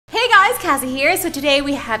Cassey here. So today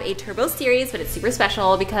we have a turbo series, but it's super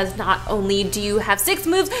special because not only do you have 6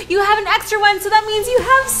 moves, you have an extra one, so that means you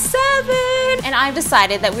have 7. And I've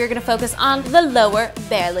decided that we're gonna focus on the lower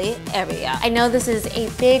belly area. I know this is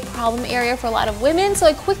a big problem area for a lot of women, so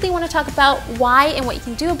I quickly wanna talk about why and what you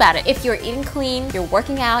can do about it. If you're eating clean, you're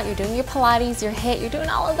working out, you're doing your Pilates, your HIIT, you're doing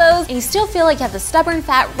all of those, and you still feel like you have the stubborn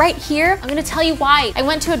fat right here, I'm gonna tell you why. I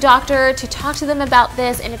went to a doctor to talk to them about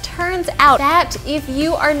this, and it turns out that if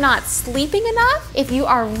you are not sleeping enough, if you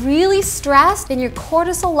are really stressed, then your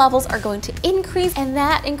cortisol levels are going to increase, and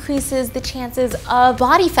that increases the chances of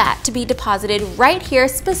body fat to be deposited right here,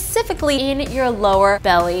 specifically in your lower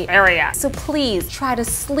belly area. So please try to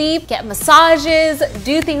sleep, get massages,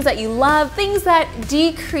 do things that you love, things that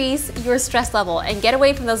decrease your stress level, and get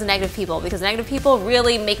away from those negative people, because negative people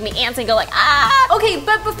really make me antsy and go like, ah! Okay,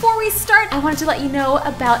 but before we start, I wanted to let you know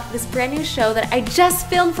about this brand new show that I just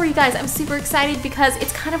filmed for you guys. I'm super excited because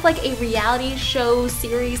it's kind of like a reality show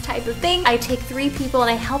series type of thing. I take 3 people and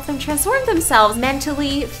I help them transform themselves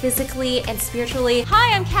mentally, physically, and spiritually.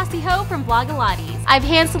 Hi, I'm Cassey Ho from Blogilates. I've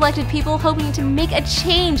hand-selected people hoping to make a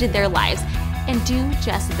change in their lives and do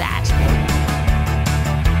just that.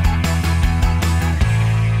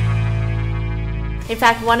 In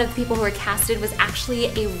fact, one of the people who were casted was actually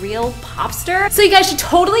a real pop star. So you guys should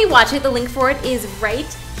totally watch it. The link for it is right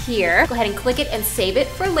here. Go ahead and click it and save it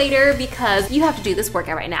for later because you have to do this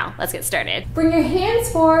workout right now. Let's get started. Bring your hands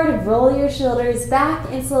forward, roll your shoulders back,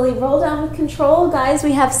 and slowly roll down with control. Guys,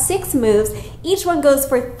 we have 6 moves. Each one goes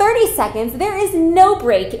for 30 seconds. There is no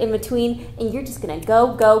break in between, and you're just gonna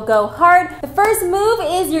go, go, go hard. The first move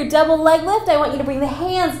is your double leg lift. I want you to bring the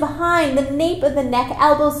hands behind the nape of the neck,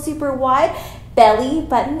 elbows super wide, belly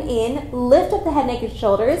button in, lift up the head, neck, and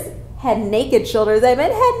shoulders. Head, naked shoulders, I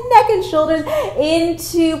meant head, neck, and shoulders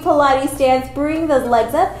into Pilates stance. Bring those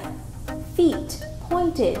legs up, feet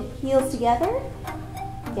pointed, heels together.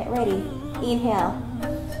 Get ready. Inhale,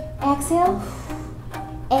 exhale,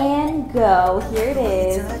 and go. Here it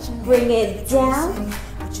is. Bring it down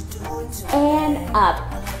and up.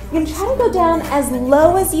 You're gonna try to go down as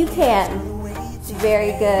low as you can.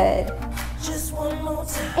 Very good.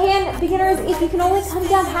 And beginners, if you can only come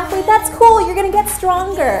down halfway, that's cool. You're gonna get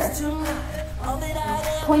stronger.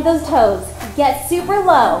 Point those toes. Get super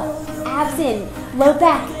low. Abs in. Low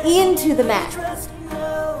back into the mat.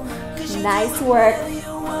 Nice work. A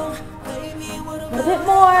little bit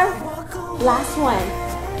more. Last one.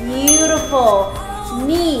 Beautiful.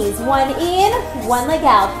 Knees. One in, one leg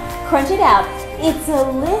out. Crunch it out. It's a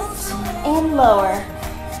lift and lower.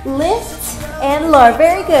 Lift and lower.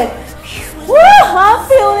 Very good. Woo! I'm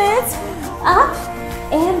feeling it. Up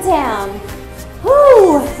and down.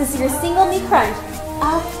 Woo! This is your single knee crunch.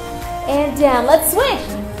 Up and down. Let's switch.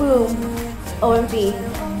 Boom. OMG.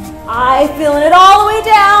 I'm feeling it all the way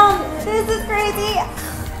down. This is crazy.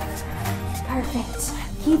 Perfect.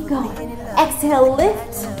 Keep going. Exhale,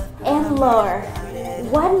 lift and lower.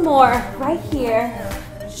 One more right here.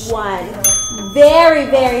 1. Very,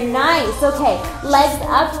 very nice. Okay, legs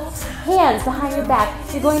up, hands behind your back.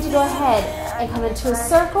 You're going to go ahead and come into a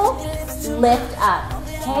circle, lift up,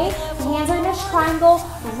 okay? The hands are in a triangle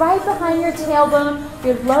right behind your tailbone.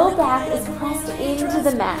 Your low back is pressed into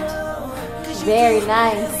the mat. Very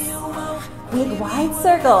nice. Big wide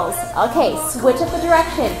circles. Okay, switch up the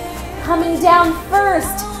direction. Coming down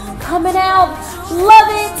first, coming out. Love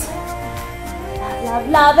it. Love,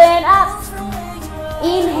 love, and up.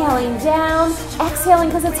 Inhaling down, exhaling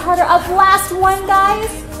because it's harder up. Last one, guys.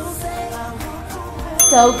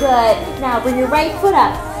 So good. Now bring your right foot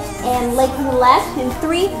up and leg from the left in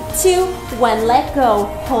 3, 2, 1. Let go.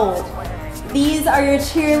 Hold. These are your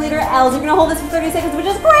cheerleader L's. You're gonna hold this for 30 seconds, which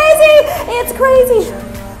is crazy. It's crazy.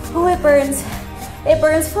 Oh, it burns. It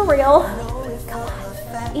burns for real. Come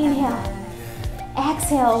on. Inhale.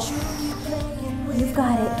 Exhale. You've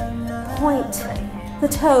got it. Point the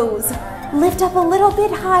toes. Lift up a little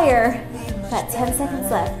bit higher. Got 10 seconds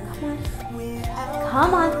left. Come on.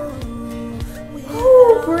 Come on.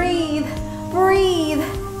 Ooh, breathe, breathe.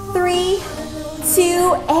 3,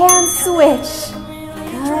 2, and switch.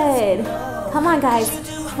 Good. Come on, guys.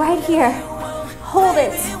 Right here. Hold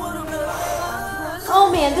it. Oh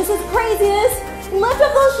man, this is craziness. Lift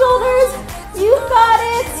up those shoulders. You've got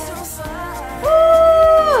it.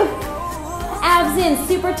 Woo! Abs in,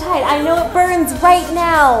 super tight. I know it burns right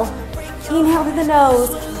now. Inhale through the nose.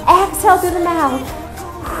 Exhale through the mouth.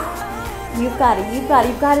 You've got it, you've got it,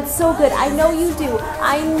 you've got it so good. I know you do.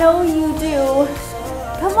 I know you do.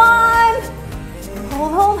 Come on.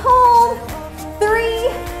 Hold, hold, hold. 3,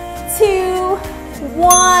 2,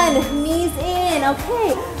 1. Knees in.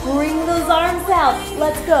 Okay. Bring those arms out.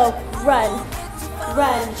 Let's go. Run.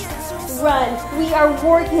 Run. run. We are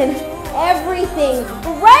working everything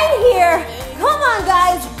right here. Come on,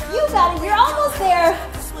 guys. You got it. You're almost there.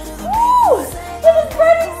 Woo! It is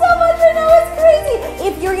burning so much right now. It's crazy.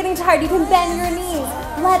 If you're getting tired, you can bend your knees.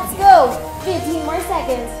 Let's go. 15 more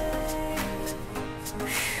seconds.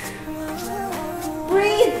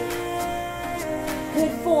 Breathe.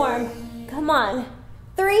 Good form. Come on.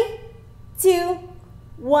 3, 2,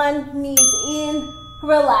 1. Knees in.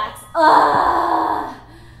 Relax.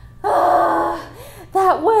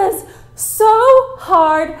 That was so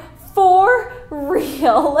hard for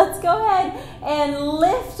real. Let's go ahead and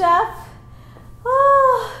lift up.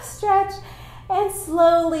 Stretch and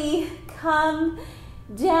slowly come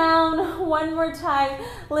down. One more time.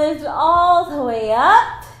 Lift all the way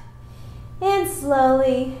up and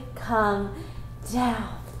slowly come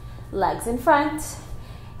down. Legs in front,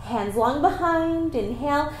 hands long behind.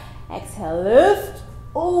 Inhale, exhale, lift.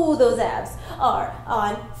 Oh, those abs are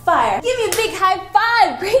on fire. Give me a big high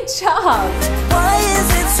five. Great job. Why is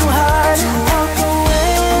it so hard?